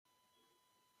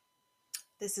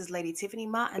This is Lady Tiffany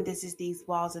Ma, and this is These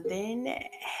Walls Are Thin.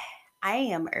 I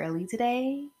am early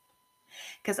today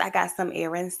because I got some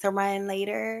errands to run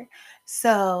later.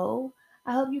 So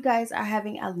I hope you guys are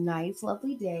having a nice,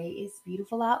 lovely day. It's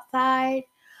beautiful outside.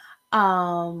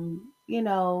 Um, you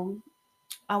know,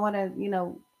 I want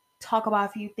to, talk about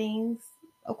a few things,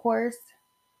 of course.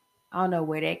 I don't know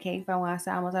where that came from when I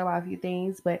said I'm gonna talk about a few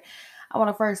things, but I want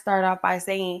to first start off by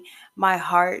saying my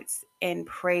hearts and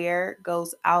prayer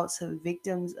goes out to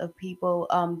victims of people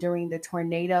during the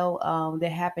tornado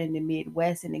that happened in the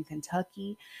Midwest and in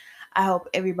Kentucky. I hope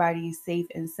everybody is safe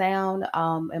and sound.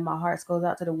 And my hearts goes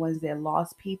out to the ones that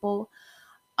lost people.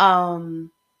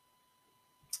 Um,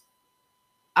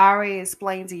 I already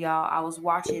explained to y'all. I was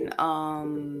watching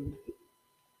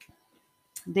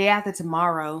Day After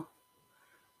Tomorrow.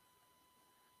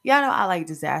 Y'all know I like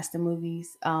disaster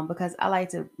movies because I like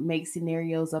to make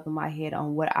scenarios up in my head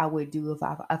on what I would do if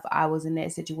I was in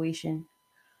that situation.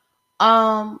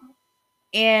 Um,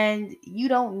 and you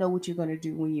don't know what you're gonna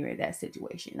do when you're in that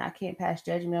situation. I can't pass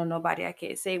judgment on nobody. I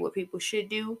can't say what people should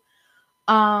do.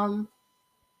 Um,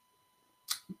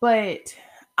 but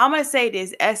I'm gonna say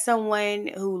this as someone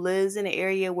who lives in an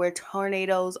area where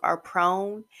tornadoes are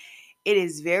prone, it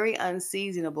is very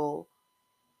unseasonable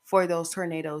for those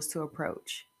tornadoes to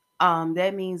approach.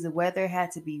 That means the weather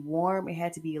had to be warm. It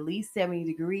had to be at least 70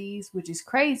 degrees, which is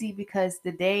crazy because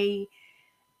the day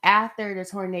after the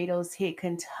tornadoes hit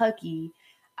Kentucky,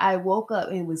 I woke up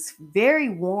and it was very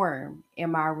warm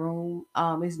in my room.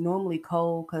 It's normally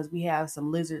cold because we have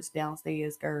some lizards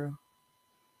downstairs, girl.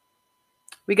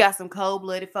 We got some cold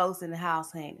blooded folks in the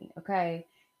house, honey. Okay.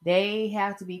 They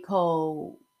have to be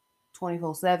cold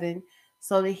 24/7.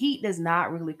 So the heat does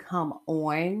not really come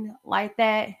on like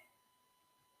that.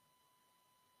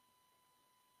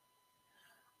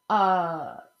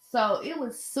 Uh, so it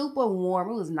was super warm.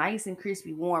 It was nice and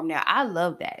crispy warm. Now I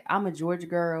love that. I'm a Georgia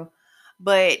girl,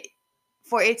 but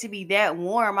for it to be that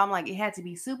warm, I'm like it had to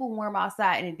be super warm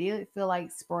outside, and it did feel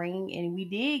like spring. And we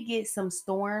did get some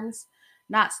storms,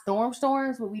 not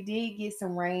storms, but we did get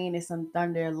some rain and some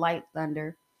thunder, light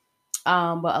thunder.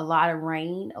 But a lot of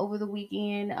rain over the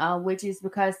weekend, which is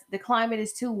because the climate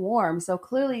is too warm. So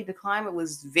clearly, the climate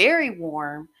was very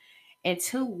warm and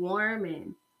too warm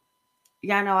and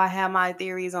y'all know I have my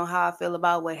theories on how I feel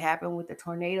about what happened with the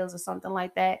tornadoes or something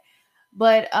like that.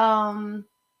 But my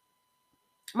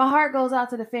heart goes out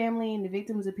to the family and the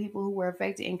victims of people who were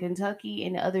affected in Kentucky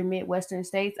and the other Midwestern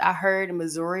states. I heard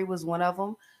Missouri was one of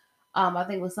them. I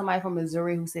think it was somebody from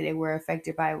Missouri who said they were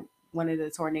affected by one of the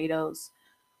tornadoes.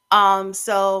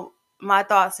 So my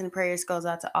thoughts and prayers goes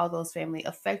out to all those family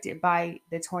affected by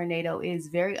the tornado. It is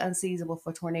very unseasonable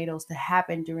for tornadoes to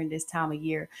happen during this time of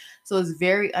year. So it's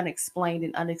very unexplained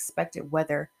and unexpected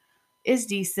weather. It's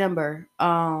December.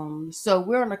 So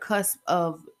we're on the cusp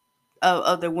of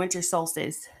the winter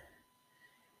solstice.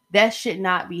 That should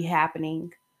not be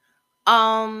happening.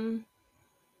 Um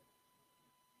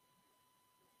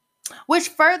which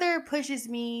further pushes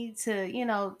me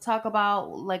to, talk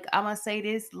about like I'm gonna say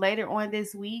this later on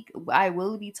this week. I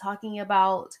will be talking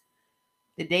about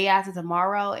the day after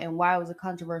tomorrow and why it was a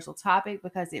controversial topic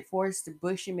because it forced the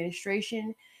Bush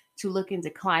administration to look into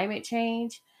climate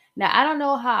change. Now, I don't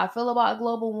know how I feel about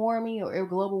global warming or if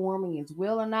global warming is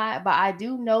real or not, but I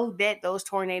do know that those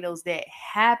tornadoes that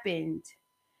happened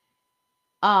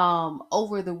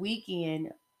over the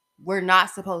weekend were not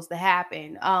supposed to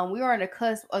happen. We are on the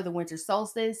cusp of the winter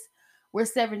solstice. We're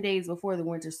 7 days before the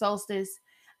winter solstice.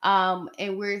 And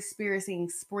we're experiencing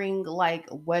spring like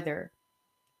weather.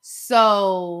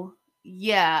 So,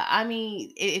 yeah, I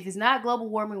mean, if it's not global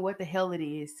warming, what the hell it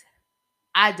is?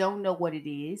 I don't know what it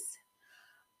is.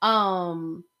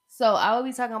 So I will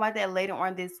be talking about that later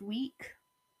on this week.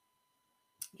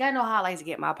 Y'all know how I like to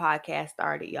get my podcast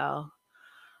started, y'all.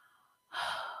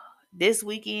 This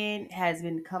weekend has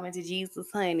been coming to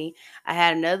Jesus, honey. I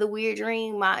had another weird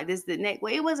dream. This the next.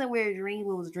 Well, it wasn't a weird dream.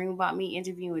 It was a dream about me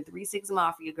interviewing 3 6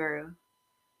 Mafia girl.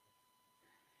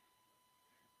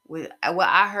 With what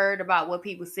I heard about what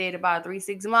people said about 3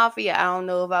 6 Mafia, I don't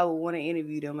know if I would want to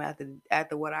interview them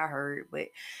after what I heard. But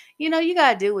you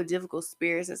gotta deal with difficult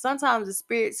spirits, and sometimes the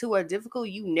spirits who are difficult,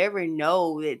 you never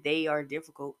know that they are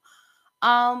difficult.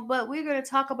 But we're gonna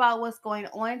talk about what's going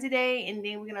on today, and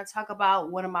then we're gonna talk about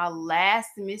one of my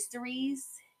last mysteries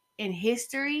in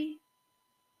history,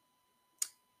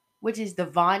 which is the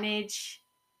Voynich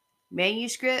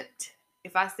Manuscript.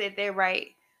 If I said that right,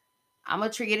 I'm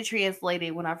gonna get it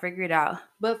translated when I figure it out.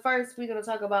 But first, we're gonna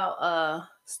talk about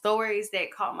stories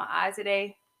that caught my eye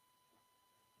today.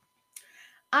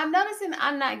 I'm noticing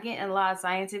I'm not getting a lot of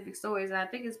scientific stories, and I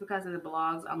think it's because of the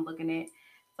blogs I'm looking at.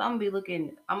 So I'm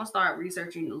gonna start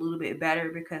researching a little bit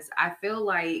better because I feel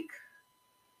like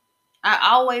I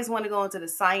always want to go into the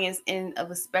science end of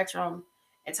a spectrum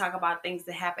and talk about things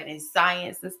that happen in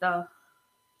science and stuff.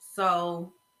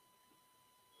 So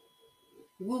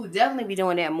we will definitely be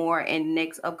doing that more in the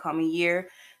next upcoming year.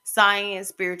 Science,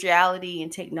 spirituality,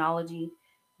 and technology.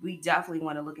 We definitely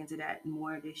want to look into that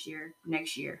more this year,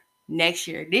 next year. Next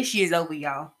year. This year's over,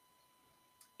 y'all.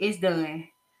 It's done.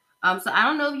 So I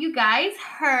don't know if you guys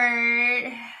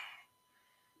heard,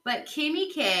 but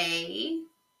Kimmy K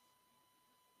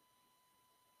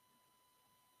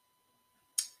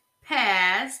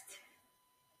passed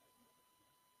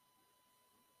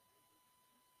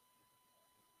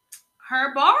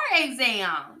her bar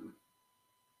exam.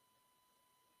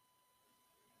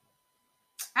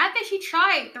 I think she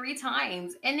tried 3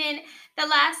 times. And then the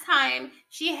last time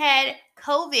she had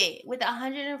COVID with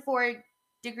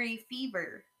 104-degree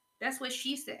fever. That's what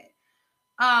she said.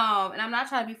 And I'm not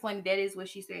trying to be funny. That is what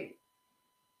she said.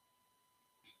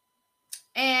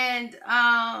 And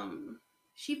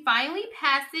she finally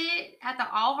passed it after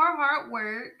all her hard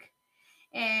work.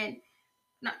 And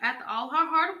after all her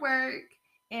hard work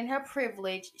and her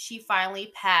privilege, she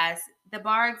finally passed the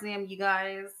bar exam, you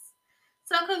guys.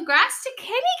 So congrats to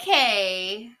Kenny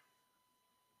K.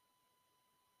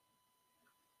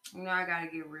 You know, I gotta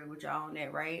get real with y'all on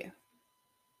that, right?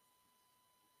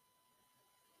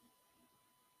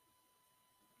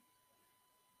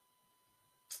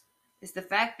 It's the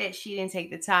fact that she didn't take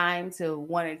the time to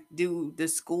want to do the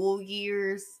school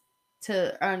years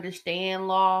to understand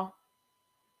law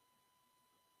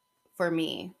for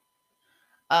me.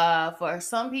 For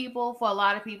some people, for a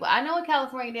lot of people, I know in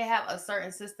California they have a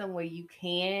certain system where you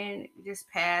can just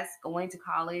pass going to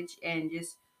college and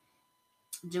just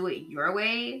do it your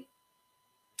way.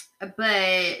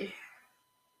 But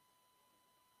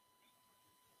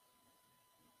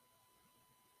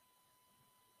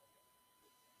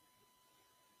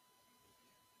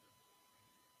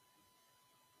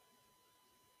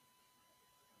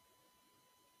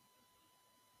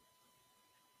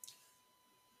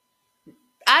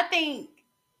I think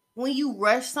when you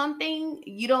rush something,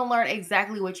 you don't learn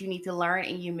exactly what you need to learn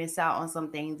and you miss out on some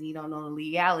things you don't know the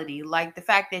legality. Like the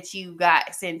fact that you got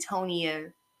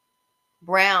Santonia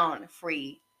Brown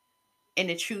free. And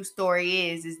the true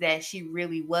story is that she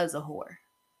really was a whore.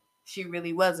 She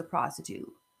really was a prostitute.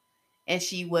 And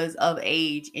she was of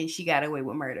age and she got away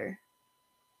with murder.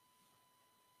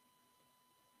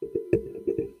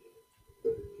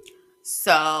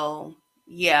 So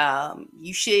yeah,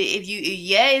 you should if you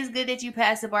yeah, it's good that you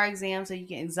pass the bar exam so you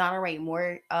can exonerate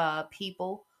more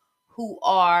people who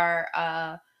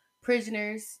are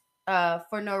prisoners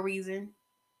for no reason.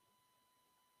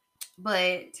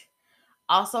 But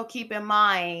also keep in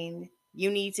mind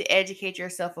you need to educate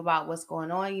yourself about what's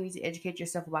going on. You need to educate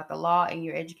yourself about the law, and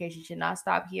your education should not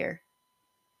stop here.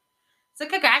 So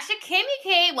congrats to Kimmy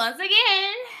K once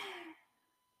again.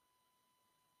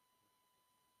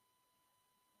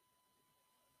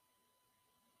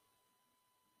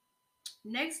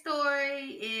 Next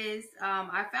story is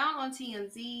I found on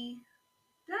TMZ.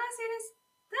 Did I say this?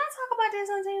 Did I talk about this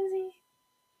on TMZ?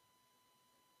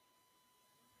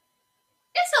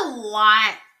 It's a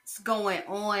lot going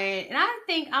on, and I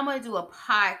think I'm gonna do a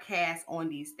podcast on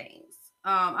these things.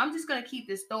 I'm just gonna keep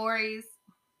the stories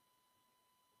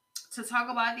to talk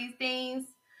about these things,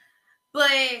 but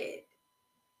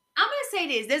I'm gonna say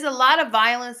this: there's a lot of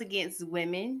violence against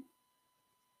women,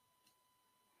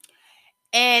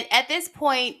 and at this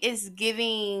point, it's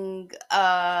giving.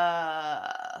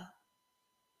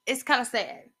 It's kind of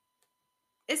sad.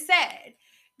 It's sad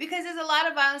because there's a lot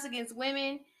of violence against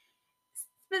women,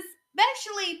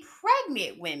 especially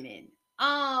pregnant women.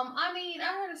 I mean,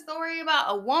 I heard a story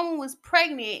about a woman was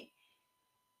pregnant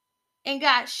and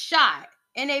got shot,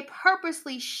 and they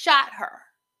purposely shot her.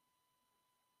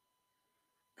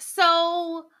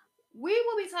 So we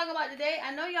will be talking about today.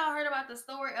 I know y'all heard about the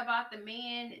story about the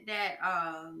man that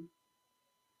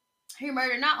he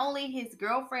murdered not only his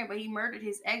girlfriend, but he murdered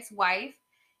his ex-wife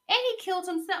and he killed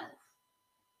himself.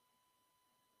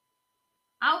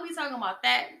 I'll be talking about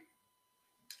that.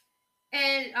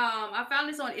 And I found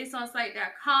this on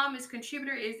itsonsite.com. Its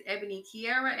contributor is Ebony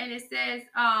Kiera, and it says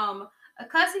a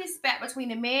custody spat between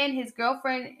the man, his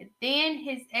girlfriend, then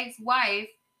his ex-wife,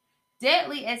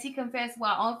 deadly as he confessed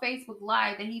while on Facebook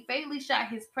Live that he fatally shot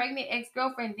his pregnant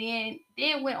ex-girlfriend,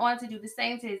 then went on to do the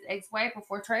same to his ex-wife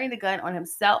before turning the gun on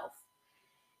himself.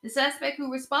 The suspect who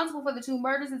was responsible for the two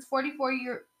murders is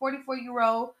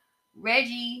 44-year-old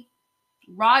Raji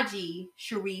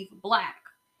Sharif Black.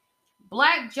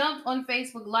 Black jumped on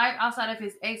Facebook Live outside of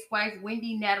his ex-wife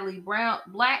Wendy Natalie Brown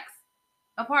Black's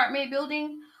apartment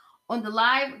building. On the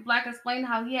live, Black explained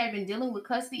how he had been dealing with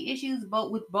custody issues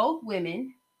with both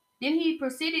women. Then he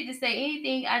proceeded to say,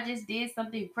 anything, I just did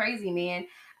something crazy, man.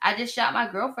 I just shot my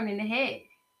girlfriend in the head.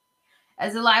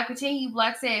 As the live continued,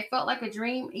 Black said, it felt like a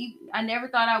dream. I never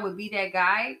thought I would be that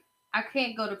guy. I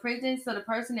can't go to prison, so the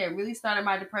person that really started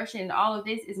my depression and all of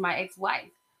this is my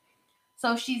ex-wife.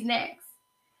 So she's next.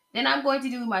 Then I'm going to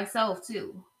do it myself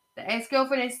too. The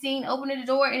ex-girlfriend is seen opening the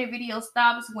door and the video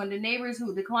stops when the neighbors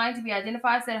who declined to be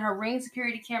identified said her Ring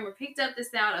security camera picked up the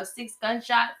sound of 6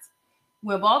 gunshots.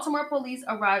 When Baltimore police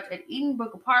arrived at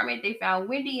Edenbrook apartment, they found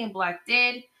Wendy and Black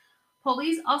dead.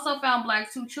 Police also found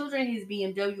Black's 2 children, his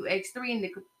BMW X3 in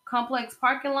the complex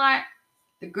parking lot.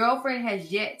 The girlfriend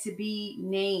has yet to be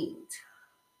named.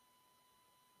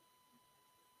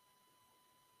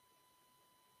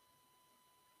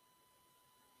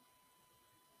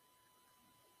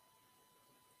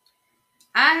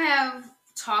 I have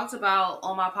talked about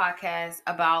on my podcast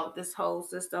about this whole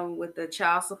system with the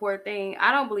child support thing.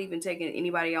 I don't believe in taking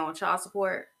anybody on child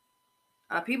support.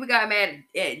 People got mad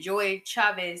at Joy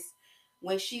Chavez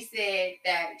when she said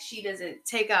that she doesn't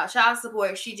take out child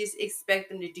support. She just expects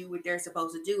them to do what they're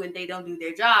supposed to do, and they don't do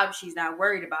their job. She's not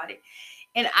worried about it.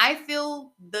 And I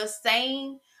feel the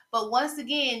same. But once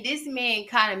again, this man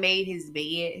kind of made his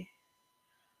bed.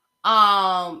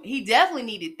 He definitely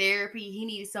needed therapy. He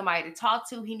needed somebody to talk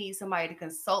to. He needed somebody to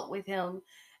consult with him,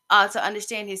 to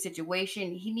understand his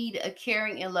situation. He needed a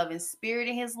caring and loving spirit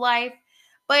in his life.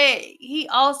 But he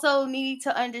also needed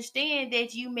to understand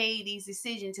that you made these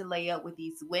decisions to lay up with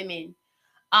these women.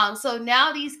 So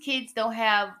now these kids don't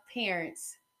have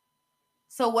parents.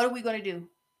 So what are we gonna do?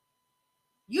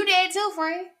 You dead too,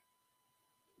 friend.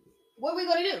 What are we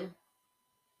gonna do?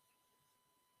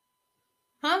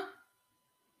 Huh?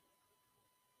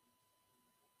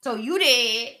 So you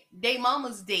dead, they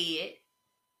mama's dead.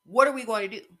 What are we going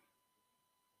to do?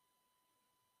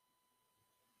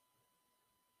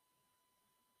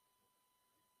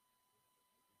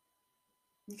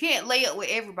 You can't lay up with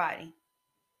everybody.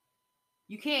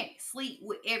 You can't sleep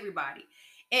with everybody.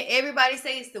 And everybody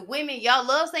say it's the women. Y'all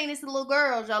love saying this to little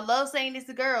girls. Y'all love saying this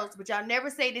to girls, but y'all never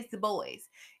say this to boys.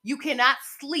 You cannot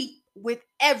sleep with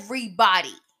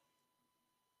everybody.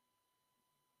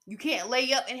 You can't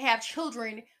lay up and have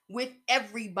children with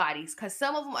everybody because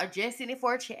some of them are just in it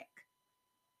for a check.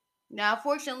 Now,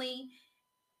 unfortunately,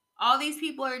 all these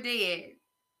people are dead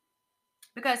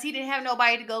because he didn't have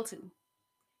nobody to go to.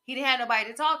 He didn't have nobody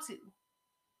to talk to.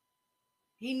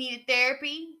 He needed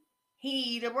therapy. He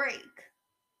needed a break.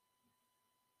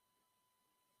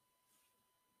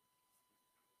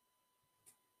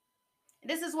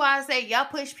 This is why I say y'all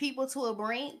push people to a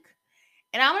brink.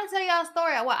 And I'm gonna tell y'all a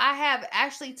story. Well, I have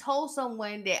actually told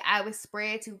someone that I was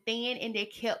spread too thin, and they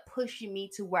kept pushing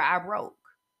me to where I broke.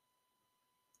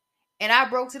 And I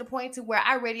broke to the point to where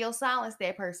I radio silenced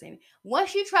that person.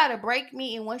 Once you try to break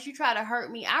me and once you try to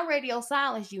hurt me, I radio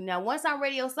silence you. Now, once I'm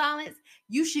radio silenced,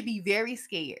 you should be very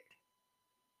scared.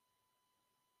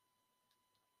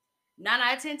 9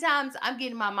 out of 10 times, I'm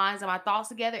getting my minds and my thoughts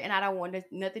together, and I don't want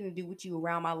nothing to do with you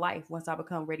around my life once I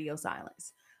become radio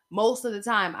silence. Most of the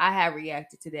time, I have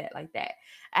reacted to that like that.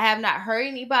 I have not hurt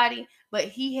anybody, but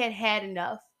he had had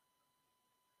enough.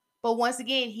 But once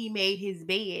again, he made his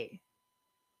bed.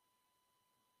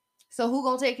 So who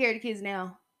gonna take care of the kids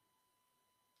now?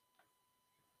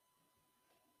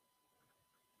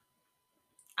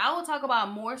 I will talk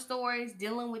about more stories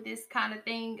dealing with this kind of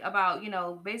thing about,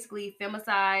 basically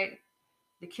femicide,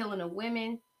 the killing of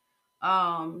women.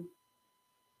 Um,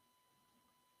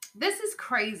 this is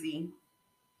crazy.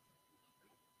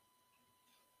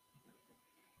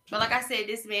 But like I said,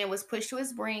 this man was pushed to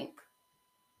his brink.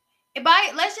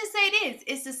 Let's just say this,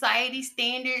 it's society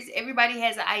standards. Everybody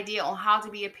has an idea on how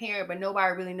to be a parent, but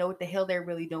nobody really know what the hell they're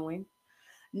really doing.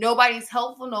 Nobody's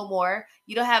helpful no more.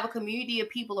 You don't have a community of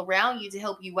people around you to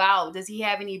help you out. Does he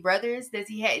have any brothers? Do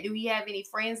he have any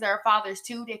friends that are fathers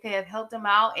too that could have helped him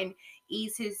out and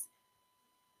ease his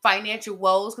financial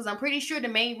woes? Because I'm pretty sure the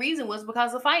main reason was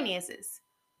because of finances.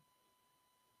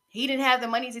 He didn't have the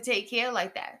money to take care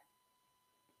like that.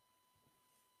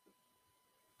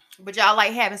 But y'all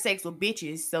like having sex with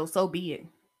bitches, so be it.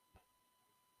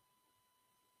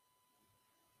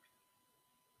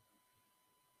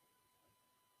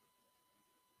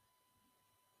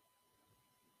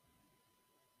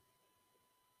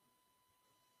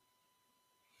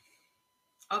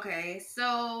 Okay,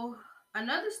 so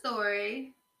another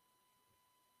story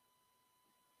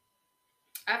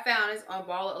I found is on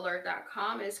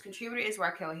balleralert.com. Its contributor is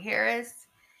Raquel Harris.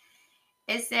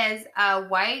 It says a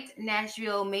white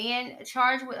Nashville man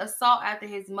charged with assault after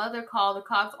his mother called the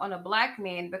cops on a black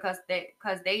man because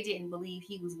they didn't believe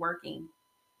he was working.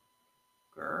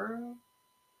 Girl.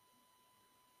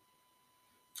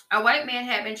 A white man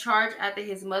had been charged after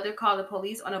his mother called the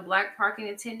police on a black parking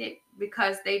attendant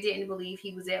because they didn't believe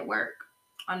he was at work.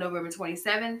 On November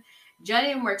 27th,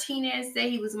 Johnny Martinez said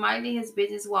he was minding his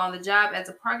business while on the job as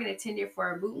a parking attendant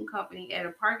for a booting company at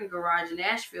a parking garage in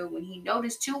Nashville when he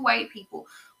noticed two white people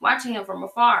watching him from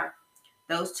afar.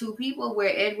 Those two people were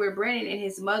Edward Brennan and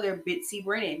his mother, Bitsy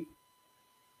Brennan.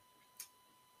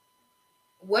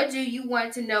 What do you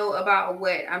want to know about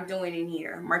what I'm doing in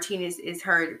here? Martinez is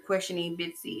heard questioning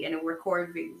Bitsy in a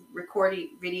recorded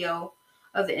video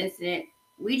of the incident.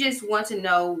 We just want to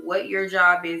know what your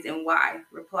job is and why,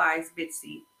 replies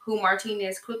Bitsy, who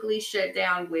Martinez quickly shut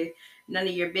down with none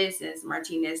of your business.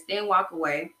 Martinez then walk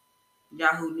away.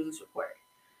 Yahoo News report.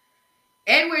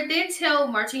 Edward then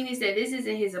told Martinez that this is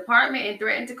in his apartment and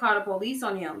threatened to call the police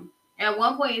on him. At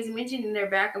one point, it's mentioned in their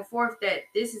back and forth that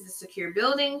this is a secure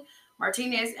building.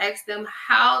 Martinez asked them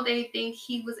how they think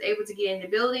he was able to get in the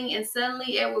building, and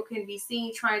suddenly Edward can be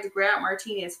seen trying to grab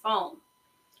Martinez's phone.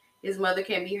 His mother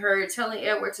can be heard telling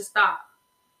Edward to stop.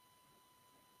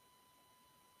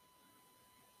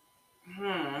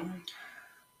 Hmm.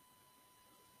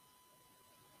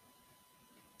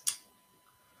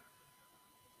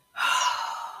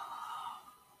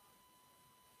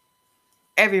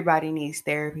 Everybody needs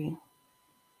therapy.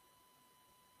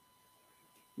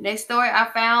 Next story I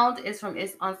found is from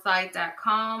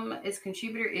itsonsite.com. Its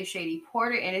contributor is Shady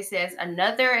Porter, and it says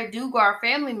another Dugar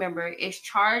family member is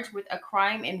charged with a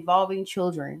crime involving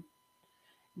children.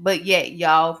 But yet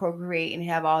y'all procreate and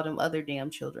have all them other damn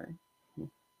children.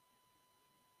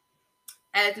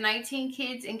 As 19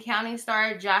 kids and counting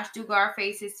star Josh Dugar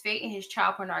faces fate in his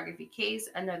child pornography case,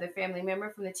 another family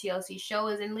member from the TLC show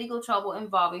is in legal trouble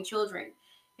involving children.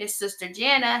 His sister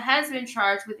Jana has been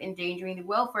charged with endangering the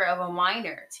welfare of a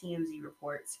minor, TMZ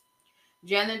reports.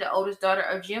 Jana, the oldest daughter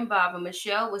of Jim Bob and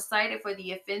Michelle, was cited for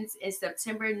the offense in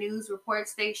September. News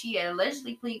reports state she had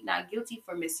allegedly pleaded not guilty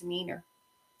for misdemeanor.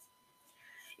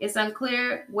 It's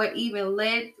unclear what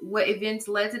events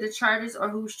led to the charges or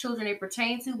whose children they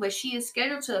pertain to, but she is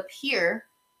scheduled to appear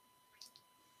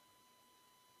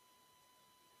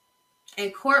in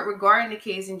court regarding the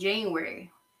case in January.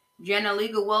 Jenna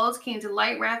legal woes came to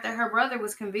light after her brother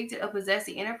was convicted of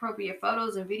possessing inappropriate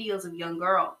photos and videos of young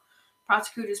girl.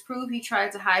 Prosecutors proved he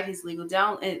tried to hide his illegal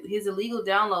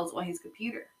downloads on his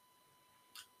computer.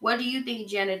 What do you think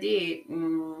Jenna did?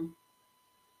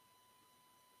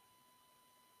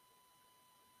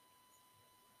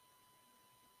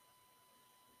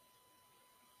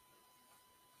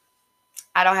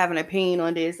 I don't have an opinion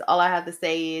on this. All I have to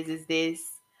say is this.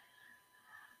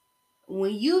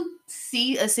 When you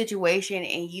see a situation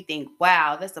and you think,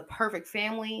 wow, that's a perfect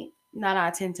family, 9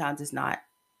 out of 10 times it's not.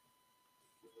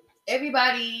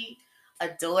 Everybody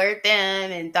adored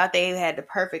them and thought they had the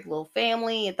perfect little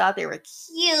family and thought they were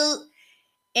cute.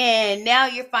 And now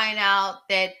you're finding out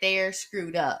that they're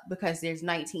screwed up because there's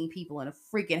 19 people in a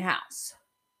freaking house.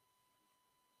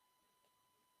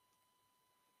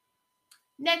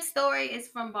 Next story is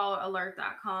from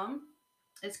balleralert.com.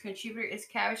 Its contributor is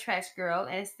Cabbage Patch Girl,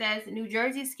 and it says New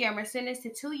Jersey scammer sentenced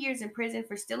to 2 years in prison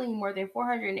for stealing more than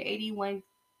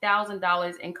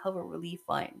 $481,000 in COVID relief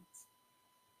funds.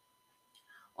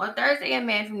 On Thursday, a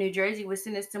man from New Jersey was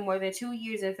sentenced to more than 2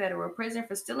 years in federal prison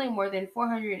for stealing more than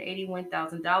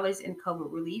 $481,000 in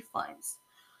COVID relief funds.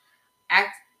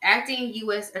 Acting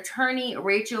U.S. Attorney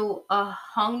Rachel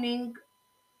Honig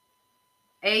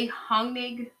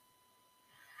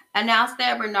announced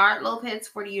that Bernard Lopez,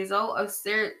 40 years old, of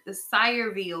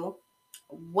Sayreville,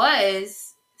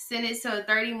 was sentenced to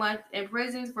 30 months in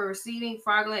prison for receiving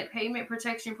fraudulent payment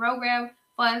protection program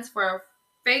funds for a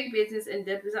fake business and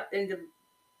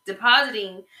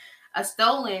depositing a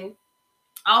stolen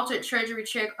altered treasury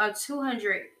check of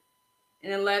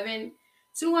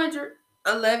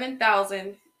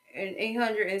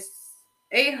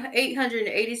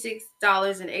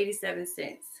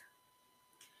 $211,886.87.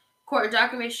 Court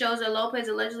document shows that Lopez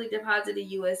allegedly deposited a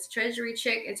U.S. Treasury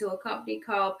check into a company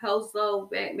called Pelslow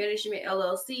Bank Management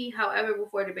LLC. However,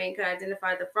 before the bank could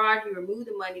identify the fraud, he removed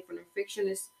the money from the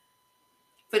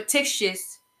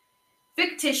fictitious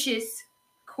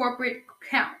corporate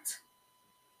account.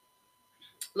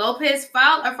 Lopez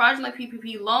filed a fraudulent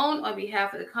PPP loan on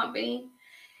behalf of the company,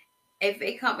 a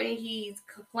fake company he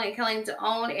claimed to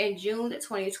own in June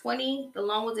 2020. The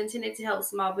loan was intended to help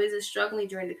small business struggling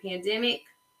during the pandemic.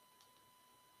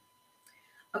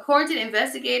 According to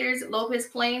investigators, Lopez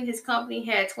claimed his company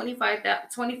had 25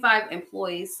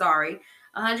 employees,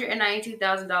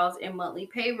 $192,000 in monthly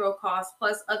payroll costs,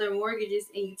 plus other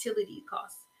mortgages and utility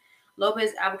costs.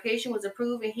 Lopez's application was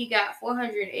approved, and he got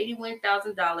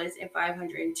 $481,000 and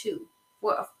 502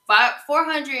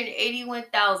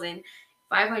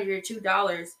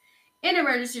 $481,502 in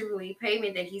emergency relief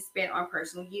payment that he spent on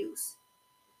personal use.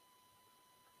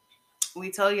 We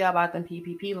told y'all about them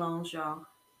PPP loans, y'all.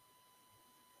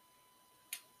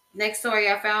 Next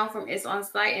story I found from It's On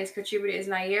Site and its contributor is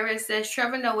Naira. It says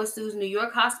Trevor Noah sues New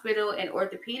York hospital and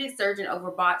orthopedic surgeon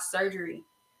over botched surgery.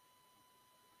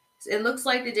 It looks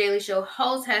like the Daily Show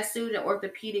host has sued an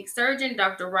orthopedic surgeon,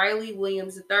 Dr. Riley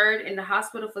Williams III, in the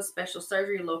Hospital for Special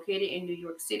Surgery located in New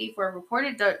York City for a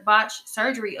reported botched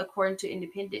surgery, according to the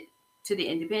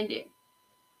Independent.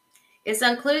 It's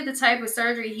unclear the type of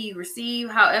surgery he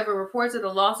received. However, reports of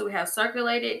the lawsuit have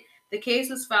circulated. The case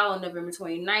was filed on November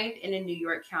 29th in the New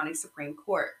York County Supreme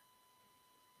Court.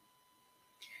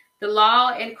 The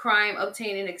Law and Crime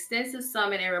obtained an extensive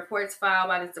summons and reports filed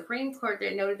by the Supreme Court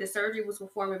that noted the surgery was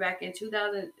performed back in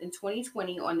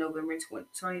 2020 on November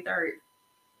 23rd.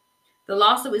 The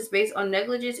lawsuit is based on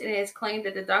negligence and has claimed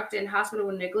that the doctor and hospital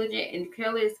were negligent and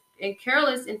careless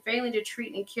in failing to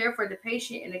treat and care for the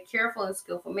patient in a careful and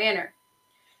skillful manner.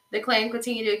 The claim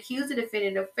continued to accuse the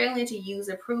defendant of failing to use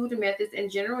approved methods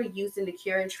and general use in the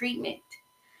care and treatment.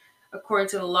 According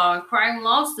to the Law and Crime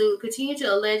lawsuit, continued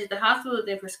to allege that the hospital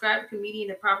then prescribed the comedian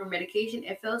the proper medication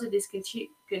and failed to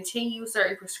discontinue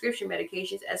certain prescription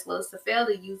medications, as well as to fail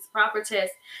to use proper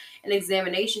tests and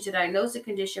examination to diagnose the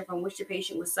condition from which the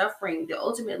patient was suffering. The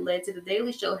ultimate led to the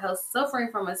Daily Show health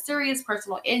suffering from a serious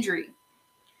personal injury.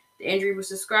 The injury was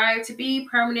described to be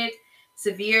permanent,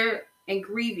 severe, and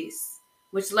grievous,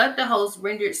 which left the host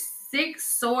rendered sick,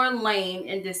 sore, lame,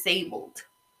 and disabled.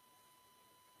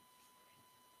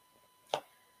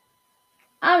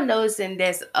 I'm noticing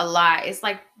this a lot. It's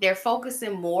like they're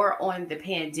focusing more on the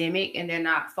pandemic and they're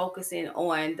not focusing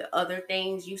on the other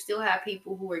things. You still have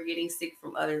people who are getting sick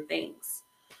from other things.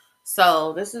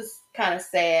 So this is kind of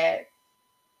sad.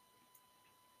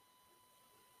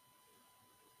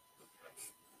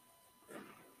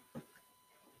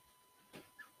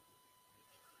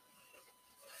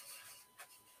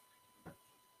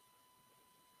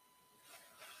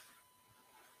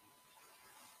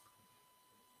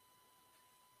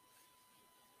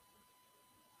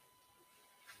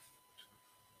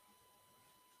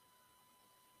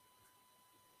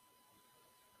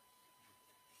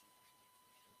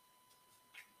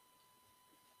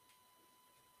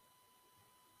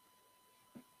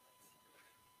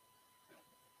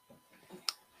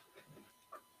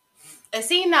 And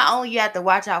see, not only you have to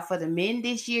watch out for the men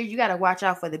this year, you got to watch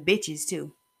out for the bitches too.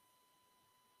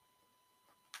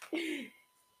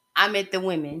 I meant the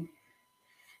women.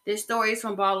 This story is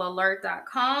from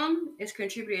ballalert.com. Its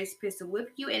contributor is Pistol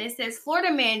Whip You, and it says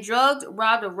Florida man drugged,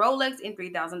 robbed a Rolex and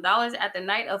 $3,000 at the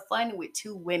night of fun with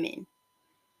two women.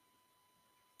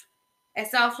 A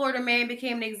South Florida man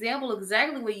became an example of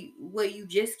exactly what you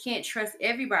just can't trust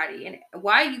everybody, and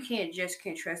why you can't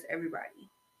trust everybody.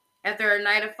 After a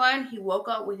night of fun, he woke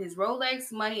up with his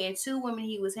Rolex, money, and two women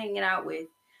he was hanging out with.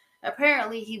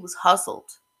 Apparently, he was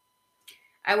hustled.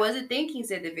 I wasn't thinking,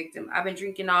 said the victim. I've been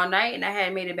drinking all night and I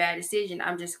hadn't made a bad decision.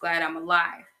 I'm just glad I'm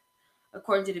alive.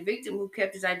 According to the victim, who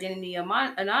kept his identity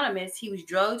anonymous, he was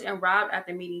drugged and robbed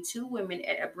after meeting two women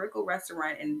at a Brickell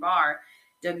restaurant and bar,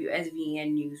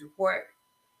 WSVN News report.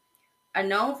 I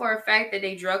know for a fact that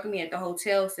they drugged me at the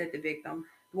hotel, said the victim.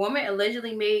 The woman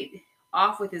allegedly made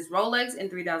off with his Rolex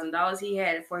and $3,000 he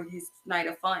had for his night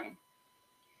of fun.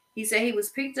 He said he was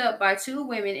picked up by two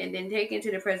women and then taken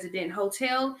to the President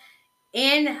Hotel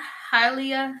in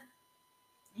Hialeah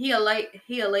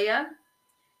to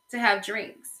have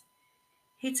drinks.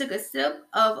 He took a sip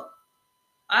of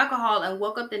alcohol and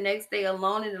woke up the next day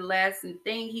alone, and the last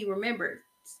thing he remembered.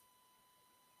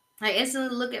 I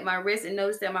instantly looked at my wrist and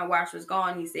noticed that my watch was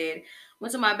gone, he said.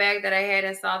 Went to my bag that I had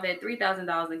and saw that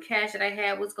 $3,000 in cash that I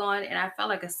had was gone, and I felt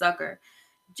like a sucker.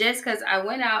 Just because I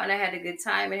went out and I had a good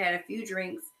time and had a few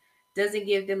drinks doesn't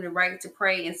give them the right to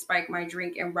prey and spike my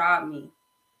drink and rob me.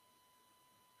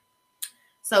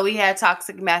 So we had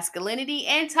toxic masculinity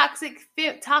and toxic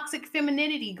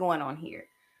femininity going on here.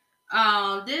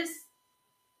 This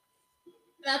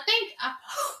I think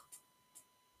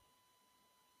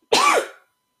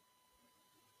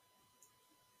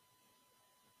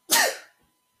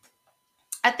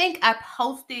I think I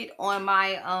posted on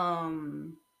my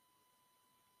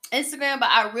Instagram, but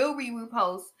I will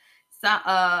repost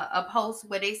a post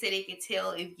where they say they can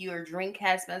tell if your drink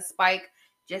has been spiked,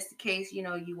 just in case you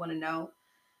want to know.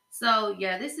 So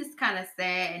yeah, this is kind of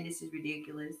sad and this is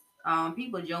ridiculous.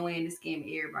 People join to scam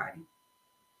everybody.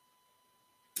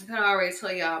 I kind of already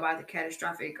tell y'all about the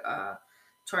catastrophic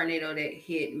tornado that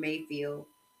hit Mayfield.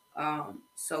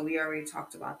 So we already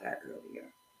talked about that earlier.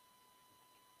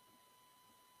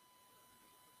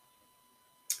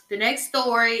 The next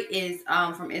story is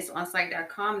from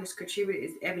itsonsite.com. This contributor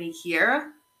is Ebony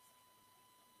Kiera.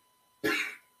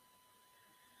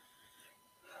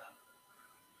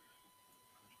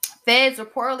 Feds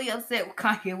reportedly upset with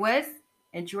Kanye West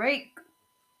and Drake.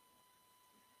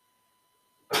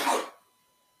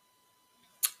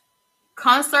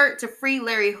 Concert to free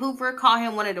Larry Hoover, call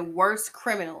him one of the worst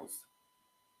criminals.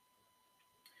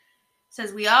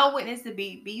 Says we all witnessed the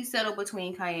beef settle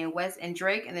between Kanye West and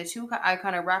Drake, and the two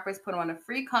iconic rappers put on a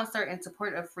free concert in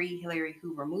support of Free Larry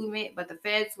Hoover movement. But the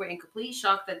feds were in complete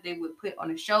shock that they would put on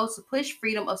a show to push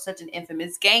freedom of such an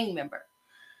infamous gang member.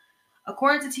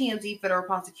 According to TMZ, federal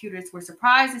prosecutors were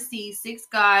surprised to see Six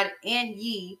God and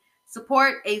Ye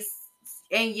support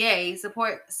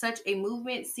such a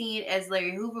movement, seen as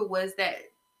Larry Hoover was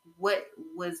what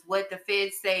the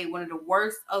feds say one of the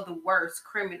worst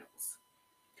criminals.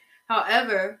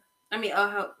 However,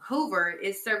 Hoover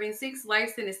is serving 6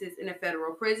 life sentences in a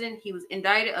federal prison. He was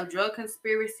indicted of drug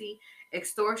conspiracy,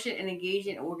 extortion, and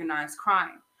engaging in organized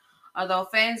crime. Although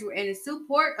fans were in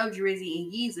support of Drizzy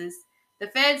and Yeezus, the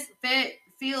feds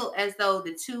feel as though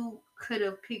the two could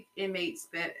have picked a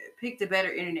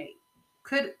better inmate.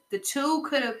 Could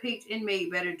have picked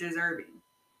inmate better deserving.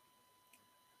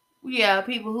 Yeah,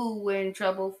 people who were in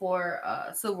trouble for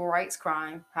civil rights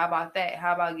crime. How about that?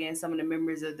 How about getting some of the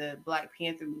members of the Black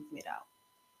Panther movement out?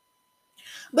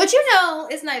 But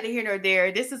it's neither here nor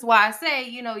there. This is why I say,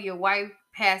 your wife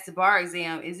passed the bar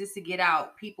exam. Is this to get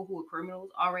out people who are criminals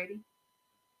already?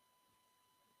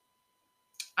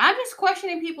 I'm just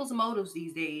questioning people's motives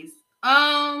these days.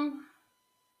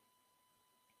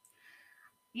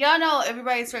 Y'all know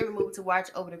everybody's favorite movie to watch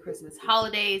over the Christmas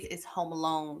holidays is Home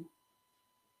Alone.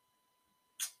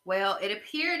 Well, it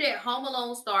appeared that Home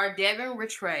Alone star Devin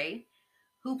Rattray,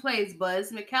 who plays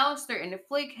Buzz McAllister in the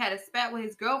flick, had a spat with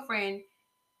his girlfriend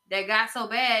that got so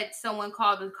bad someone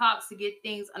called the cops to get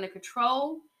things under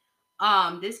control.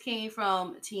 This came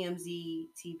from TMZ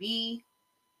TV.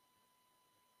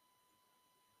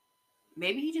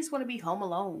 Maybe he just want to be home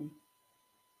alone.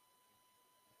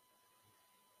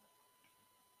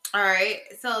 All right.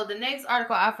 So the next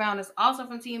article I found is also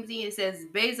from TMZ. It says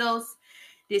Bezos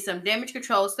did some damage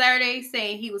control Saturday,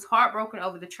 saying he was heartbroken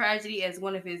over the tragedy as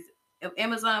one of his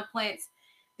Amazon plants.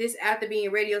 This after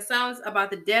being radio silence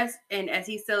about the deaths and as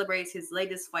he celebrates his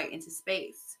latest flight into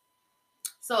space.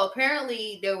 So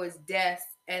apparently there was deaths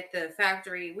at the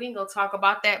factory. We ain't gonna talk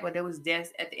about that, but there was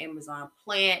deaths at the Amazon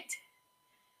plant.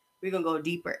 We're gonna go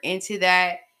deeper into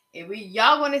that. And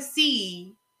y'all gonna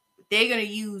see they're gonna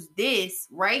use this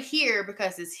right here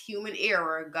because it's human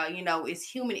error. It's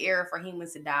human error for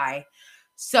humans to die.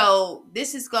 So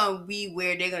this is gonna be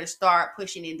where they're gonna start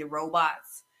pushing into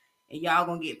robots, and y'all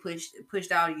gonna get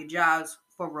pushed out of your jobs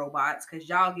for robots because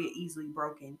y'all get easily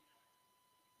broken.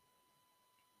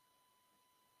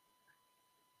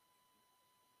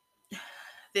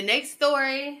 The next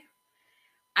story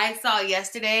I saw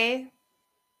yesterday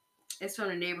is from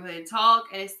the Neighborhood Talk,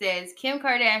 and it says Kim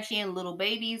Kardashian little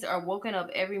babies are woken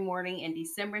up every morning in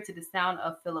December to the sound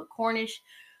of Philip Cornish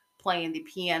playing the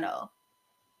piano.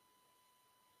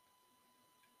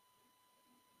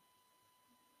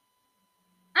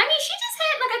 I mean, she just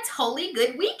had like a totally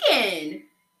good weekend.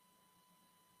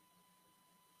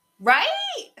 Right?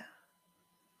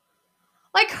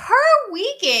 Like her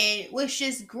weekend was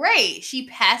just great. She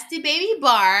passed the baby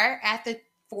bar after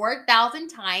 4,000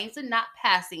 times and not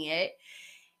passing it.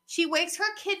 She wakes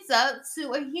her kids up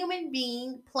to a human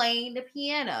being playing the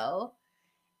piano.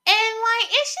 And like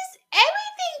it's just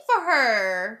everything for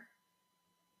her.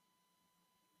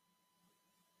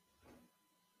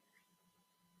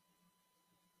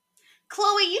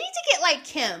 Chloe, you need to get like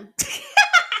Kim.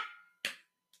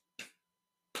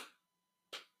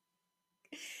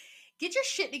 Get your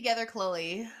shit together,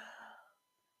 Chloe.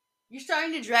 You're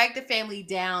starting to drag the family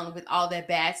down with all that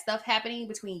bad stuff happening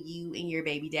between you and your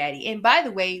baby daddy. And by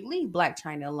the way, leave Blac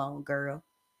Chyna alone, girl.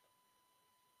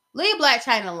 Leave Blac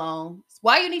Chyna alone.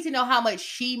 Why you need to know how much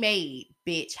she made,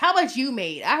 bitch? How much you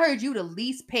made? I heard you the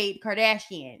least paid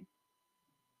Kardashian.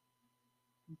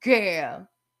 Girl.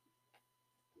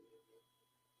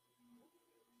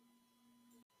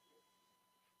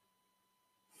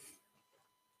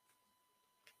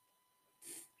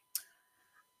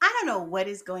 I don't know what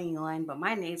is going on, but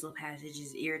my nasal passage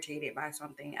is irritated by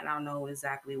something, and I don't know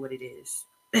exactly what it is.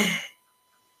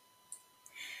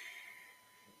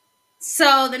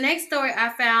 So the next story I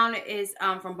found is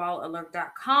from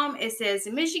ballalert.com. It says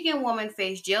a Michigan woman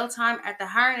faced jail time after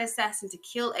hiring an assassin to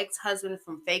kill ex-husband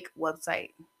from fake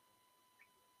website.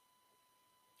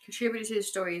 Contributor to the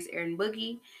story is Aaron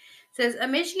Boogie. Says a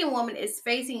Michigan woman is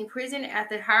facing prison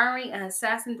after hiring an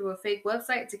assassin through a fake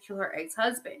website to kill her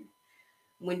ex-husband.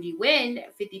 Wendy Wynn,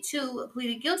 52,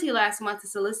 pleaded guilty last month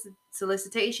to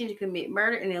solicitation to commit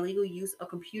murder and illegal use of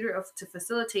computer to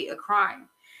facilitate a crime.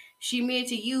 She admitted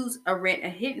to use a Rent a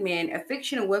Hitman, a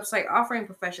fictional website offering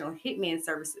professional hitman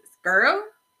services. Girl,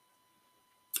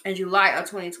 in July of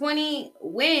 2020,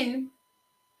 Wynn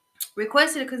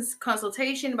requested a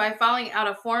consultation by filling out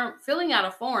a form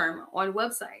on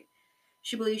website.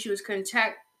 She believes she was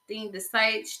contacting the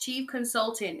site's chief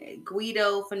consultant,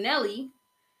 Guido Finelli.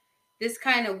 This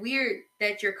kind of weird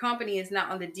that your company is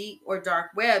not on the deep or dark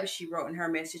web, she wrote in her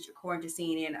message, according to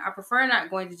CNN. I prefer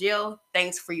not going to jail.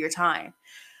 Thanks for your time.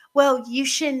 Well, you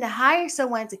shouldn't hire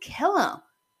someone to kill him.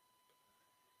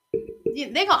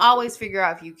 They gonna always figure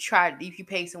out if you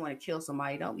pay someone to kill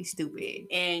somebody. Don't be stupid.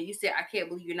 And you said, I can't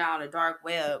believe you're not on the dark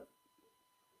web.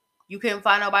 You couldn't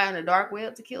find nobody on the dark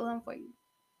web to kill him for you.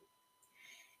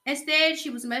 Instead,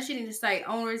 she was mentioning the site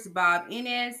owners Bob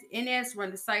Inez. Inez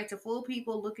run the site to fool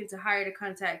people looking to hire to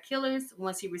contact killers.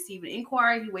 Once he received an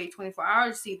inquiry, he waited 24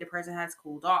 hours to see if the person has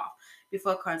cooled off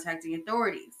before contacting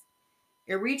authorities.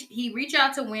 He reached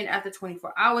out to Wynn after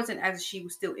 24 hours and asked if she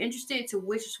was still interested, to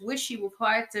which she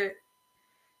replied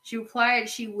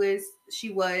she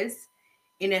was.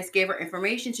 Inez gave her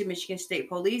information to Michigan State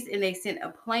Police and they sent a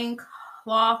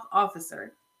plaincloth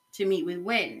officer to meet with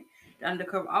Wynn. The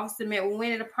undercover officer met with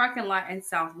Wynn in a parking lot in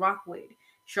South Rockwood.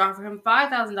 She offered him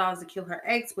 $5,000 to kill her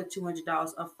ex with $200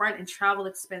 upfront and travel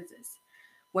expenses.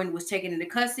 Wynn was taken into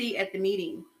custody at the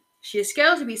meeting. She is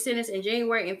scheduled to be sentenced in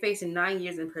January and facing 9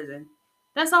 years in prison.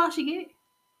 That's all she get.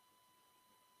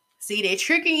 See, they're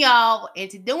tricking y'all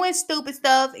into doing stupid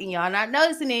stuff and y'all not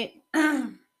noticing it.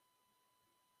 The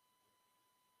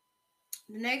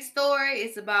next story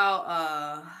is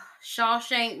about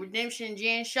Shawshank Redemption,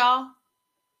 Jen Shaw.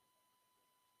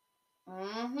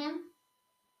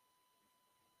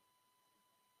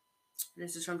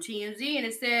 This is from TMZ, and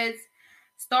it says,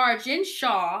 star Jen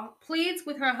Shaw pleads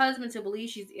with her husband to believe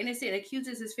she's innocent and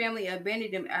accuses his family of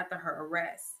abandoning him after her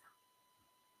arrest.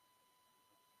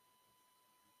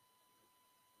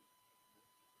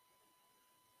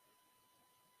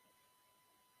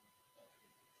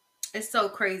 It's so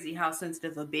crazy how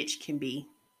sensitive a bitch can be.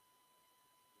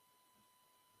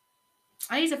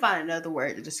 I need to find another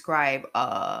word to describe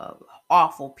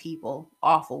awful people.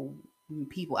 Awful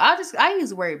people. I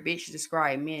use the word bitch to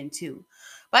describe men too.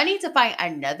 But I need to find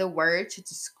another word to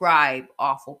describe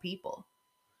awful people.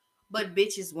 But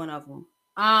bitch is one of them.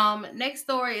 Next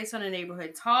story is on the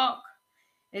Neighborhood Talk.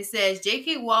 It says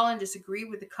J.K. Wallen disagreed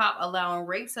with the cop allowing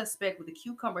rape suspect with a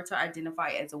cucumber to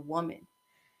identify as a woman.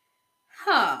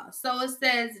 So it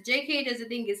says J.K. doesn't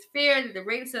think it's fair that the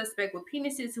rape suspect with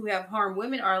penises who have harmed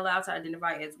women are allowed to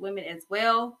identify as women as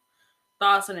well.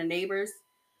 Thoughts on the neighbors?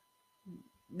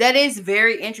 That is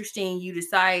very interesting. You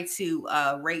decide to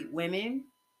rape women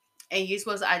and you're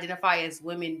supposed to identify as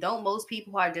women. Don't most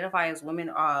people who identify as women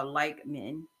are like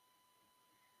men?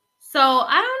 So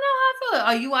I don't know how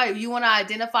I feel. You want to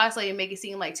identify so you make it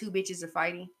seem like two bitches are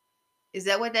fighting? Is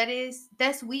that what that is?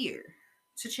 That's weird.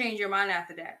 To change your mind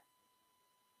after that.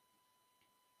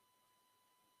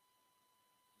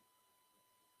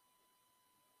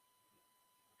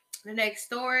 The next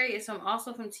story is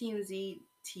also from TMZ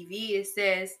TV. It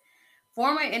says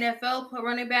former NFL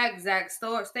running back Zach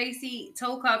Stacy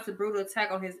told cops the brutal attack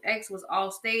on his ex was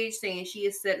all staged, saying she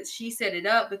set it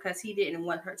up because he didn't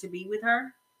want her to be with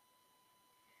her.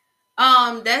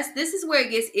 This is where it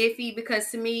gets iffy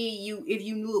because to me, if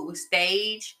you knew it was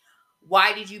staged,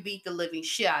 why did you beat the living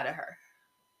shit out of her?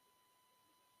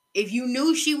 If you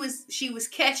knew she was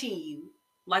catching you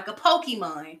like a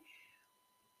Pokemon,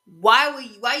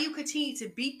 why you continue to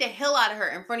beat the hell out of her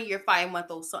in front of your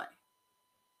 5-month-old son?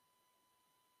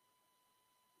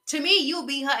 To me, you'll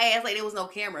beat her ass like there was no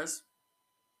cameras.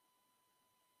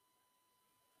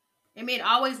 And men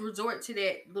always resort to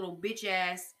that little bitch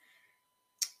ass.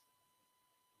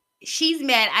 She's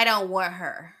mad, I don't want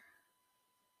her.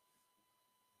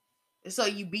 So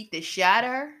you beat the shit out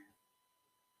of her?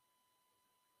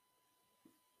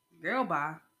 Girl,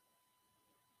 bye.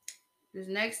 This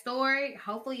next story,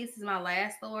 hopefully this is my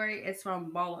last story. It's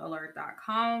from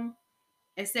ballalert.com.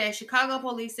 It says Chicago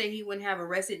police say he wouldn't have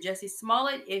arrested Jussie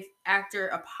Smollett if actor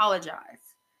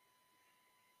apologized.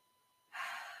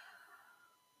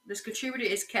 This contributor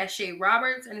is Cache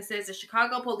Roberts, and it says the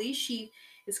Chicago police chief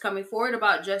is coming forward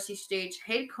about Jussie's staged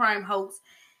hate crime hoax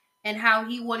and how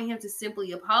he wanted him to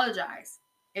simply apologize.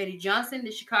 Eddie Johnson,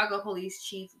 the Chicago Police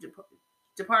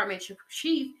Department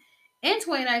chief, in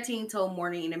 2019 told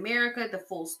Morning in America the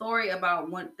full story about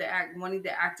wanting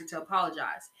the actor to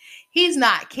apologize. He's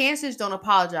not. Cancers don't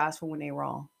apologize for when they're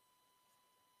wrong.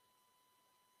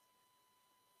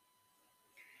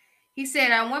 He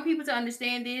said, I want people to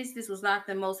understand this. This was not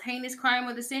the most heinous crime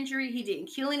of the century. He didn't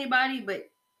kill anybody, but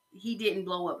he didn't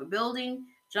blow up a building.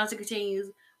 Johnson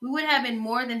continues, we would have been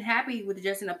more than happy with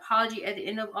just an apology at the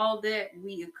end of all that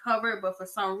we covered, but for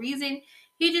some reason,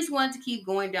 he just wanted to keep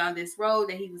going down this road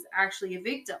that he was actually a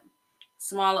victim.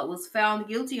 Smollett was found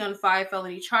guilty on 5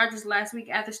 felony charges last week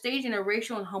after staging a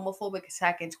racial and homophobic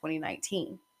attack in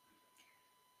 2019.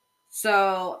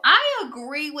 So I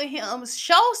agree with him.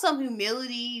 Show some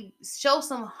humility, show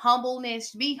some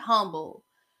humbleness, be humble.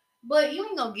 But you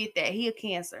ain't gonna get that. He a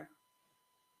Cancer.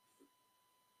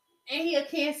 And he a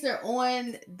Cancer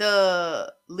on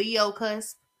the Leo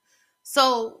cusp.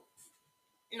 So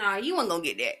nah, you ain't gonna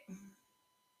get that.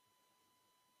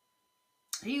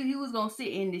 He was gonna sit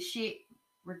in the shit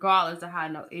regardless of how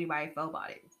anybody felt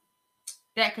about it.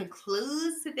 That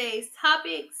concludes today's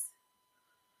topics.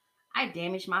 I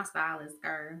damaged my stylist,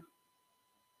 girl.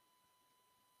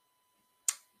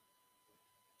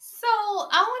 So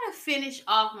I want to finish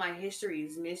off my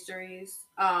history's mysteries.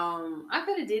 I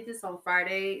could have did this on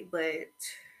Friday, but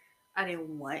I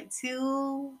didn't want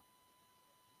to.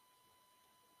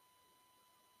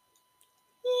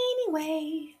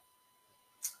 Anyway,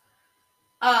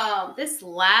 this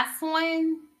last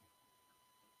one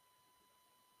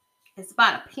is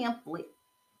about a pamphlet.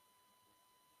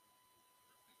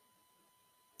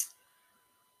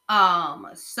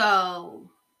 So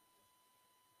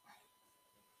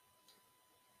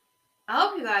I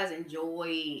hope you guys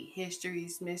enjoy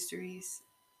history's mysteries.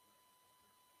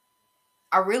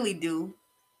 I really do.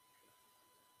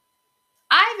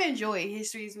 I've enjoyed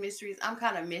history's mysteries. I'm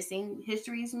kind of missing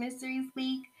history's mysteries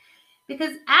week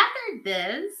because after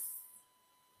this,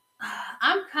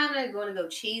 I'm kind of going to go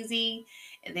cheesy,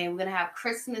 and then we're going to have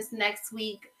Christmas next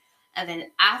week, and then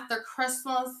after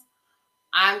Christmas,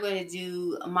 I'm going to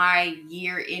do my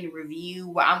year in review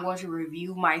where I'm going to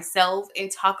review myself and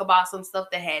talk about some stuff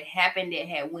that had happened that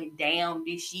had went down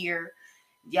this year.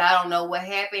 Y'all don't know what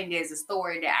happened. There's a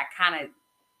story that I kind of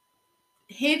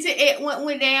hinted it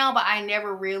went down, but I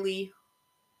never really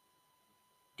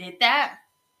did that.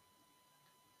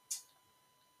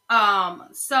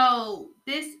 So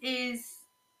this is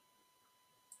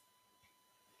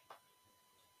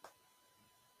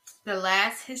the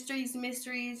last history's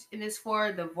mysteries, and it's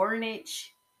for the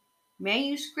Voynich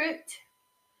Manuscript.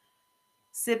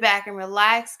 Sit back and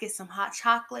relax, get some hot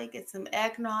chocolate, get some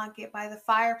eggnog, get by the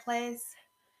fireplace,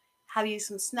 have you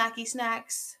some snacky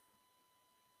snacks.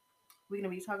 We're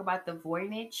going to be talking about the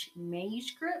Voynich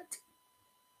Manuscript.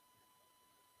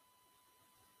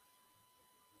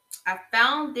 I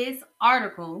found this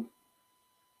article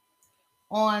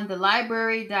on the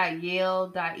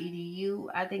library.yale.edu.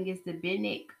 I think it's the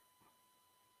Beinecke,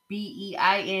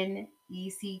 Beinecke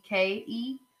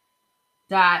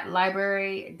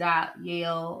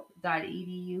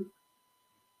 .library.yale.edu.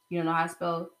 You don't know how to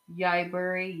spell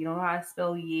library. You don't know how to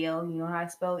spell Yale. You don't know how to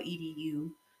spell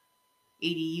edu.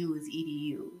 Edu is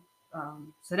edu.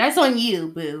 So that's on you,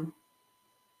 boo.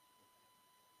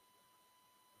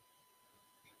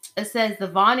 It says the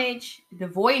Voynich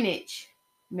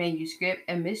Manuscript,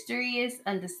 a mysterious,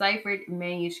 undeciphered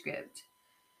manuscript.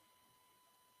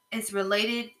 It's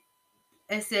related.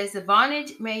 It says the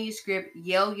Voynich Manuscript,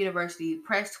 Yale University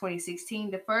Press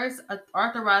 2016, the first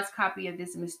authorized copy of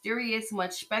this mysterious,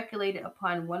 much speculated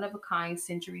upon, one-of-a-kind,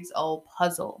 centuries-old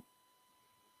puzzle.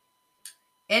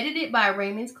 Edited by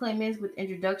Raymond Clemens with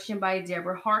introduction by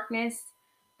Deborah Harkness,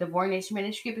 the Voynich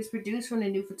Manuscript is produced from the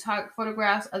new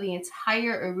photographs of the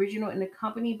entire original and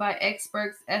accompanied by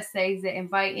experts' essays that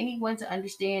invite anyone to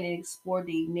understand and explore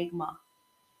the enigma.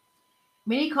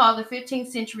 Many call the 15th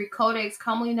century codex,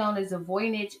 commonly known as the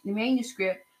Voynich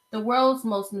Manuscript, the world's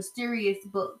most mysterious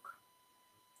book.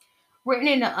 Written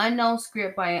in an unknown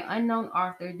script by an unknown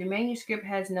author, the manuscript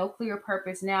has no clearer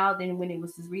purpose now than when it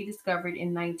was rediscovered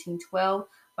in 1912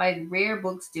 by the rare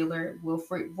book dealer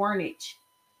Wilfred Voynich.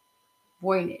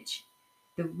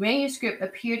 The manuscript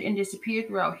appeared and disappeared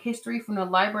throughout history, from the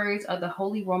libraries of the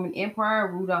Holy Roman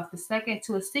Emperor Rudolph II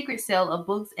to a secret sale of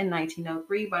books in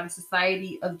 1903 by the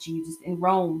Society of Jesus in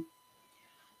Rome.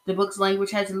 The book's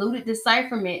language has eluded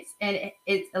decipherments, and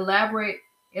its elaborate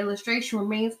illustration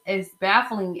remains as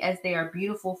baffling as they are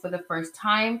beautiful. For the first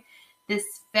time, the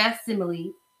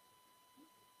facsimile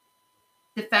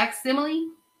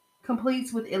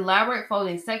completes with elaborate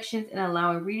folding sections and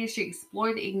allowing readers to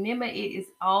explore the enigma. It is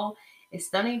all a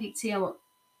stunning detail.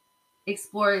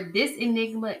 Explore this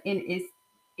enigma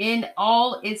in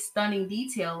all its stunning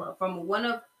detail, from one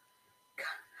of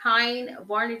kind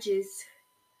Varnich's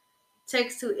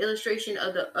text to illustration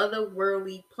of the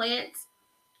otherworldly plants,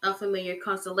 unfamiliar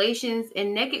constellations,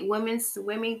 and naked women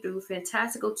swimming through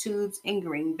fantastical tubes and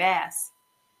green baths.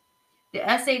 The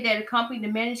essay that accompanied the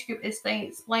manuscript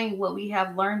explained what we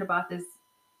have learned about this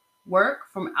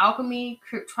work from alchemy,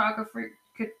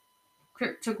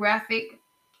 cryptographic,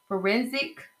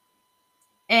 forensic,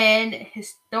 and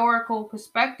historical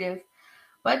perspective,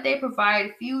 but they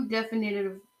provide few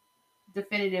definitive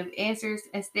answers.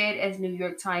 Instead, as New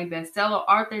York Times bestseller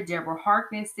author Deborah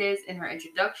Harkness says in her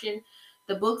introduction,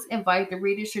 the books invite the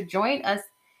readers to join us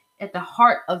at the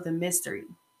heart of the mystery.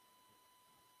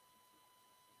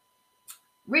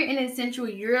 Written in Central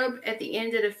Europe at the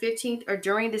end of the 15th or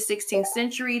during the 16th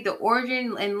century, the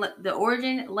origin,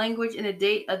 language, and the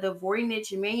date of the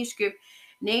Voynich Manuscript,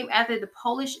 named after the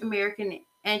Polish-American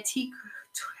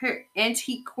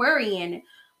antiquarian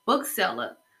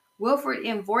bookseller Wilfred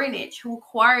M. Voynich, who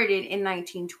acquired it in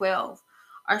 1912,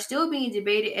 are still being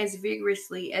debated as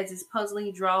vigorously as its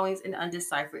puzzling drawings and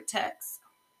undeciphered texts.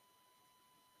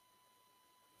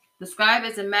 Described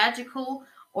as a magical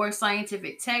or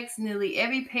scientific text, nearly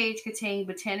every page contained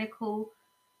botanical,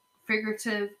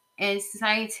 figurative, and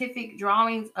scientific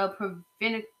drawings of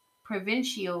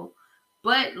provincial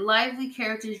but lively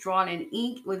characters drawn in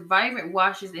ink with vibrant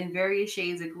washes in various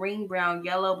shades of green, brown,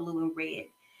 yellow, blue, and red.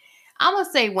 I'm gonna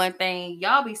say one thing.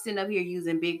 Y'all be sitting up here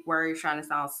using big words trying to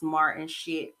sound smart and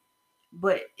shit.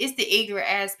 But it's the ignorant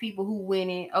ass people who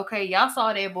winning. Okay, y'all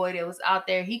saw that boy that was out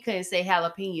there. He couldn't say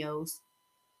jalapenos.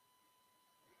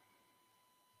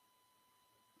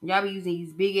 Y'all be using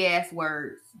these big ass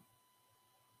words.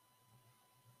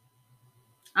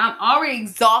 I'm already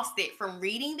exhausted from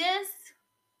reading this.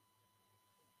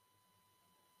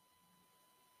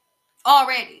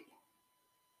 Already.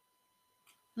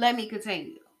 Let me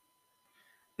continue.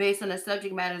 Based on the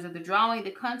subject matters of the drawing,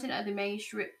 the content of the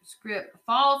manuscript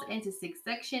falls into six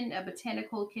sections: a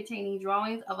botanical containing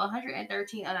drawings of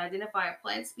 113 unidentified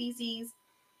plant species,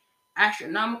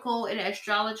 astronomical and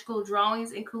astrological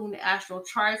drawings including astral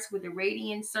charts with the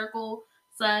radiant circle,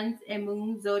 suns and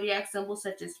moons, zodiac symbols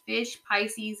such as fish,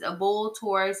 Pisces, a bull,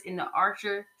 Taurus, and the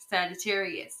archer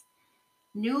Sagittarius.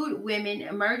 Nude women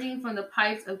emerging from the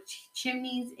pipes of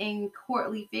chimneys and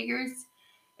courtly figures.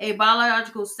 A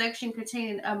biological section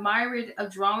containing a myriad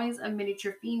of drawings of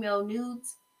miniature female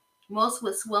nudes, most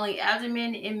with swelling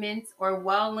abdomen, immense or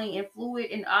wildly in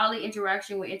fluid and oddly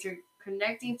interaction with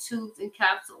interconnecting tubes and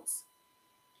capsules.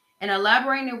 An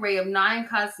elaborate array of 9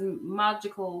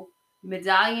 cosmological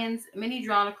medallions, many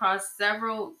drawn across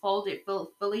several folded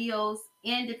folios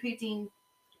and depicting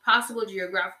possible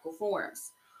geographical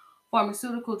forms.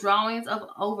 Pharmaceutical drawings of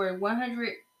over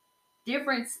 100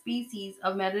 different species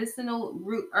of medicinal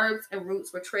herbs and roots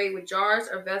portrayed with jars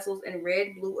or vessels in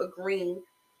red, blue, or green.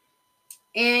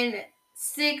 And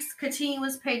 6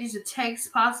 continuous pages of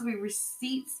text, possibly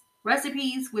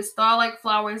recipes with star-like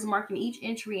flowers marking each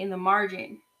entry in the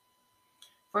margin.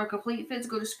 For a complete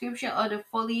physical description of the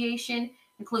foliation,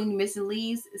 including missing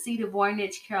leaves, see the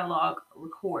Voynich catalog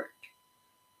record.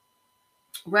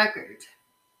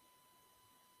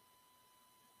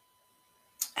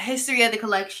 History of the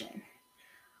collection.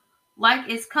 Like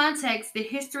its context, the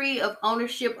history of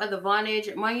ownership of the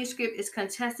Voynich manuscript is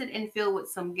contested and filled with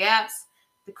some gaps.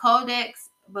 The codex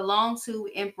belonged to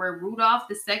Emperor Rudolf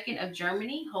II of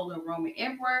Germany, Holy Roman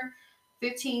Emperor,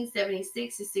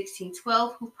 1576 to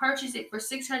 1612, who purchased it for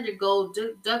 600 gold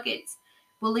ducats,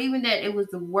 believing that it was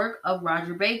the work of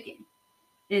Roger Bacon.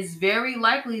 It is very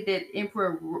likely that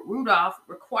Emperor Rudolf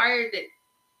acquired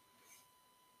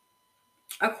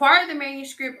the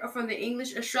manuscript from the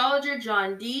English astrologer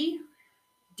John Dee.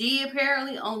 Dee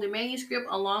apparently owned the manuscript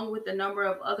along with a number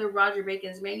of other Roger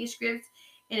Bacon's manuscripts.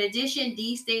 In addition,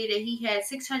 Dee stated that he had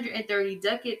 630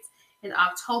 ducats in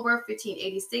October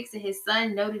 1586, and his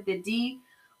son noted that Dee,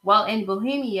 while in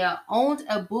Bohemia, owned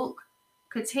a book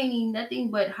containing nothing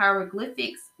but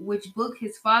hieroglyphics, which book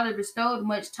his father bestowed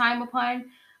much time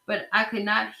upon, but I could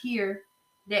not hear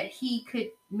that he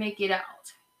could make it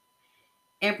out.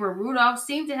 Emperor Rudolf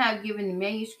seemed to have given the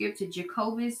manuscript to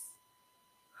Jacobus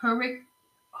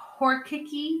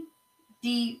Horkicki,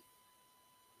 the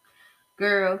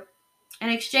girl, an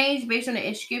exchange based on the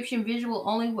inscription visible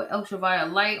only with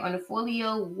ultraviolet light on the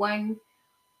folio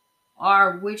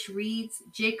 1R, which reads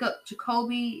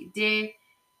Jacobi de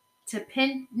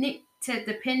Tepinix,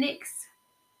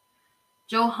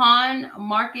 Johann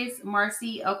Marcus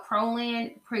Marcy of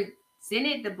Crowland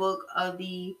presented the book of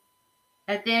the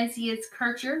Athanasius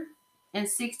Kircher in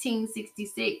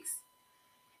 1666.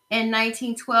 In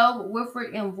 1912,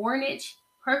 Wilfrid M. Voynich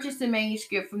purchased a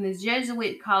manuscript from the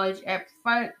Jesuit college at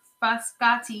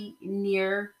Frascati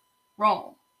near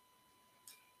Rome.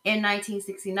 In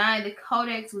 1969, the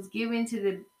codex was given to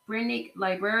the Voynich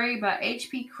Library by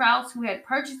H.P. Krauss, who had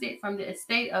purchased it from the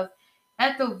estate of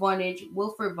Ethel Voynich,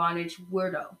 Wilfrid Voynich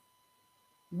widow.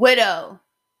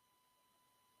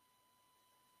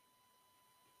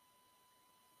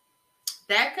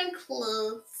 That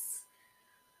concludes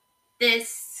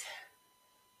this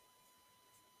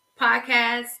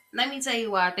podcast. Let me tell you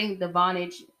what I think the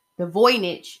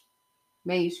Voynich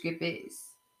manuscript is.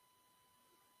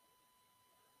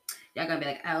 Y'all gonna be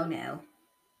like, oh no.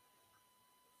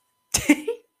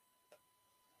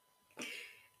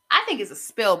 I think it's a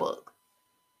spell book.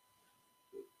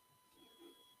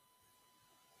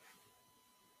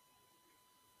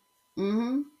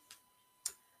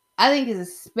 I think it's a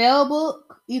spell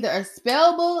book, either a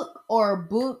spell book or a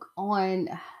book on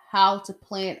how to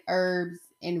plant herbs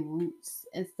and roots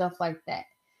and stuff like that.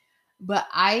 But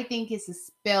I think it's a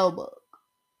spell book.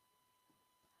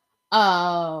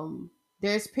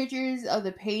 There's pictures of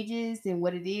the pages and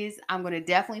what it is. I'm gonna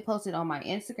definitely post it on my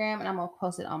Instagram and I'm gonna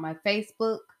post it on my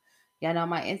Facebook. Y'all know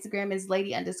my Instagram is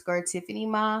lady_Tiffany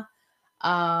Ma.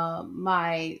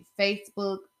 My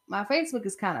Facebook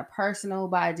is kind of personal,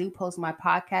 but I do post my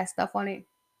podcast stuff on it.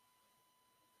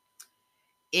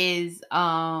 Is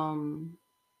I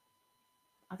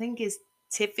think it's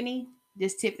Tiffany,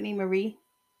 just Tiffany Marie.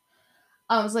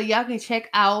 So y'all can check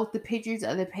out the pictures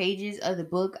of the pages of the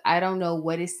book. I don't know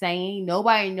what it's saying.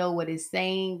 Nobody know what it's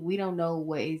saying. We don't know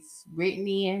what it's written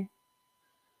in.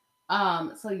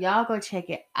 So y'all go check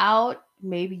it out.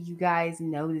 Maybe you guys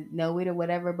know it or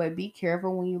whatever, but be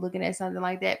careful when you're looking at something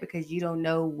like that because you don't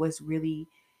know what's really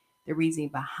the reason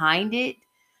behind it.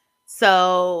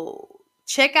 So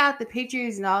check out the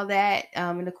pictures and all that.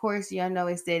 And of course, y'all know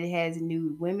it said it has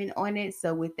nude women on it.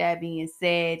 So with that being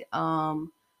said,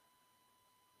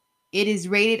 it is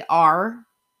rated R.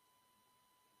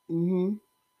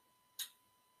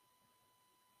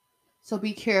 So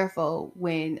be careful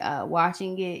when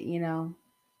watching it,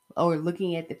 or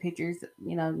looking at the pictures.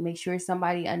 Make sure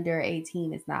somebody under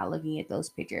 18 is not looking at those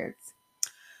pictures.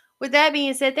 With that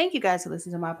being said, thank you guys for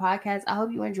listening to my podcast. I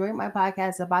hope you enjoyed my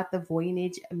podcast about the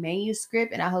Voynich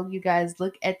Manuscript, and I hope you guys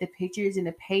look at the pictures and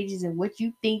the pages and what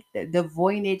you think that the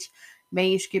Voynich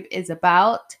Manuscript is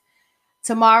about.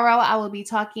 Tomorrow, I will be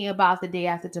talking about the day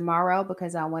after tomorrow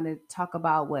because I want to talk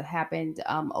about what happened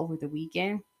over the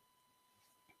weekend,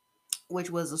 which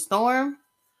was a storm.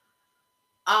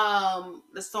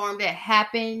 The storm that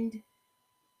happened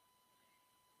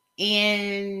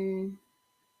in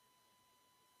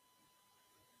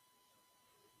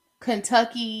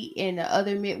Kentucky and the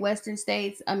other Midwestern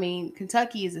states. I mean,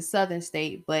 Kentucky is a southern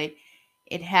state, but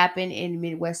it happened in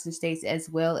Midwestern states as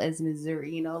well as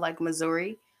Missouri, like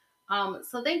Missouri.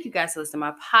 So thank you guys for listening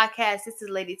to my podcast. This is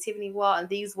Lady Tiffany Wall, and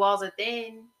these walls are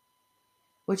thin.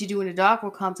 What you do in the dark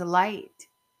will come to light.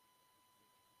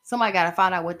 Somebody got to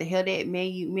find out what the hell that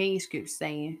manuscript's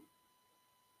saying.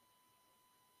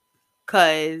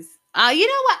 Because, you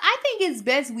know what? I think it's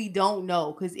best we don't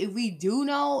know. Because if we do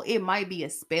know, it might be a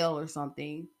spell or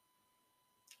something.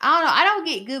 I don't know. I don't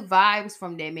get good vibes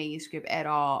from that manuscript at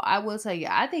all. I will tell you,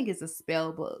 I think it's a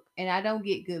spell book. And I don't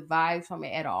get good vibes from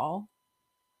it at all.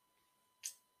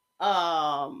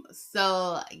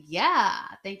 So yeah,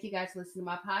 thank you guys for listening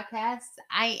to my podcast.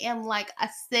 I am like a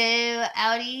so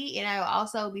outie, and I'll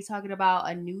also be talking about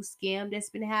a new scam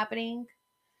that's been happening.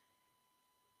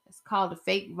 It's called the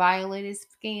fake violinist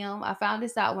scam. I found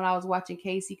this out when I was watching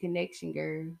Casey Connection,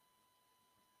 girl.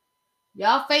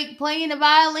 Y'all fake playing the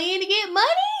violin to get money?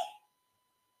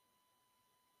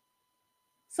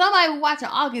 Somebody watching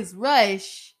August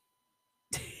Rush.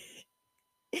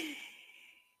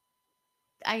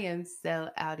 I am so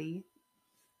outie.